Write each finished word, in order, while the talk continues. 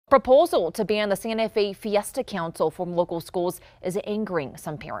Proposal to ban the Santa Fe Fiesta Council from local schools is angering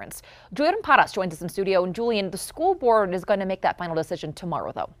some parents. Julian Paras joins us in studio. And Julian, the school board is going to make that final decision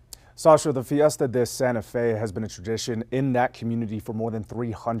tomorrow, though. Sasha, the Fiesta de Santa Fe has been a tradition in that community for more than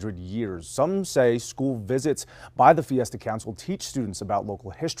 300 years. Some say school visits by the Fiesta Council teach students about local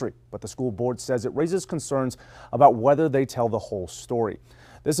history, but the school board says it raises concerns about whether they tell the whole story.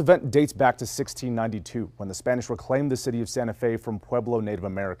 This event dates back to 1692, when the Spanish reclaimed the city of Santa Fe from Pueblo Native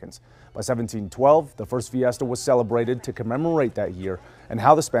Americans. By 1712, the first fiesta was celebrated to commemorate that year and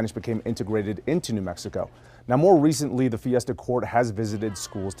how the Spanish became integrated into New Mexico. Now, more recently, the Fiesta Court has visited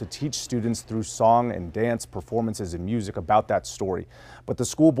schools to teach students through song and dance, performances and music about that story. But the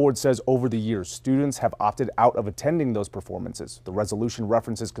school board says over the years, students have opted out of attending those performances. The resolution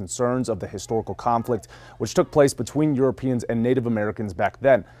references concerns of the historical conflict which took place between Europeans and Native Americans back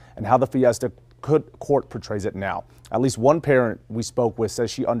then, and how the Fiesta Court portrays it now. At least one parent we spoke with says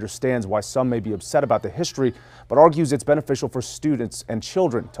she understands why some may be upset about the history, but argues it's beneficial for students and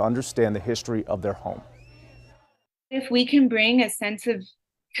children to understand the history of their home. If we can bring a sense of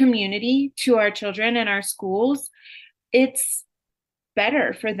community to our children and our schools, it's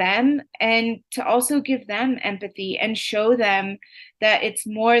better for them, and to also give them empathy and show them that it's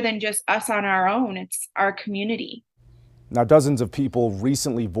more than just us on our own, it's our community. Now, dozens of people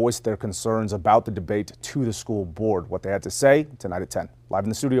recently voiced their concerns about the debate to the school board. What they had to say tonight at 10. Live in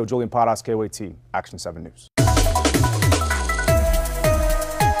the studio, Julian Paras, KOAT, Action 7 News.